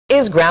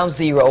is ground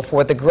zero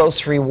for the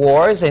grocery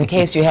wars. In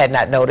case you had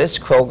not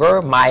noticed,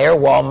 Kroger, Meijer,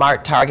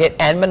 Walmart, Target,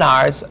 and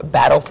Menards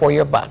battle for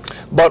your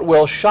bucks. But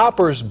will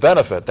shoppers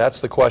benefit?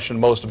 That's the question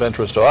most of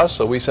interest to us.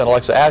 So we sent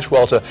Alexa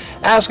Ashwell to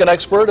ask an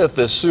expert if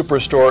this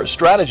superstore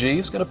strategy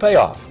is going to pay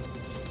off.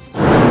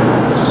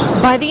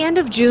 By the end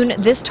of June,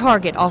 this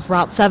Target off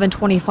Route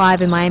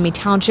 725 in Miami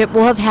Township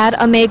will have had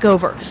a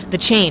makeover. The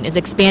chain is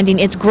expanding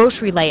its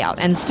grocery layout,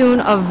 and soon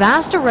a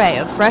vast array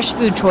of fresh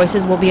food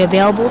choices will be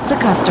available to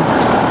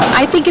customers.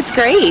 I think it's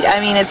great. I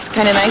mean, it's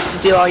kind of nice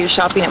to do all your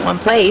shopping at one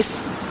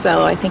place,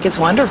 so I think it's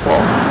wonderful.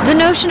 The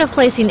notion of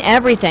placing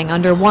everything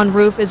under one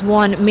roof is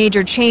one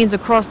major chains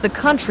across the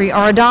country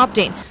are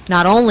adopting.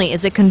 Not only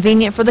is it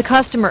convenient for the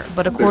customer,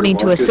 but according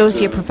to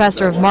Associate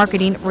Professor of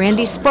Marketing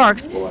Randy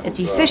Sparks, it's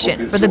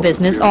efficient for the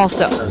business also.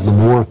 The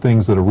more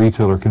things that a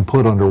retailer can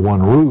put under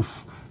one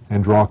roof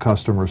and draw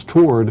customers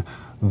toward,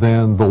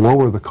 then the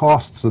lower the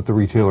costs that the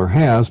retailer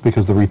has,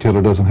 because the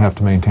retailer doesn't have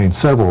to maintain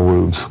several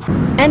roofs.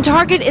 And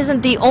Target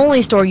isn't the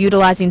only store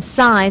utilizing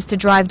size to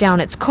drive down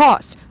its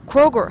costs.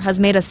 Kroger has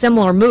made a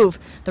similar move.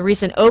 The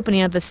recent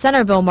opening of the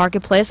Centerville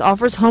marketplace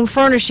offers home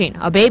furnishing,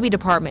 a baby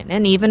department,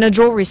 and even a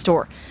jewelry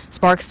store.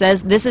 Sparks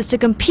says this is to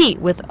compete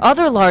with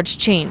other large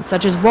chains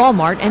such as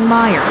Walmart and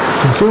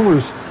Meijer.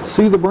 Consumers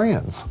see the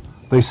brands.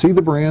 They see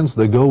the brands,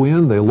 they go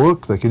in, they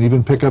look, they can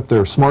even pick up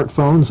their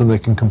smartphones and they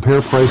can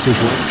compare prices.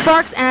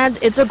 Sparks adds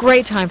it's a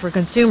great time for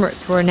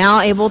consumers who are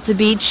now able to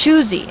be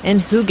choosy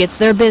in who gets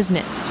their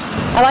business.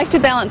 I like to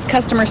balance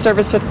customer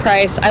service with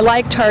price. I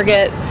like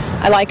Target.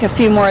 I like a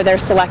few more of their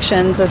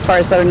selections as far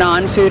as their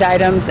non-food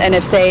items, and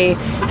if they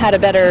had a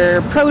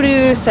better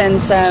produce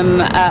and some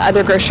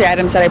other grocery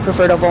items that I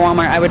preferred over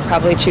Walmart, I would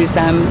probably choose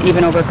them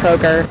even over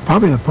Kroger.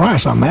 Probably the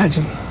price, I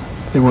imagine.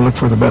 They will look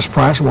for the best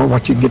price or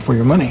what you can get for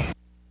your money.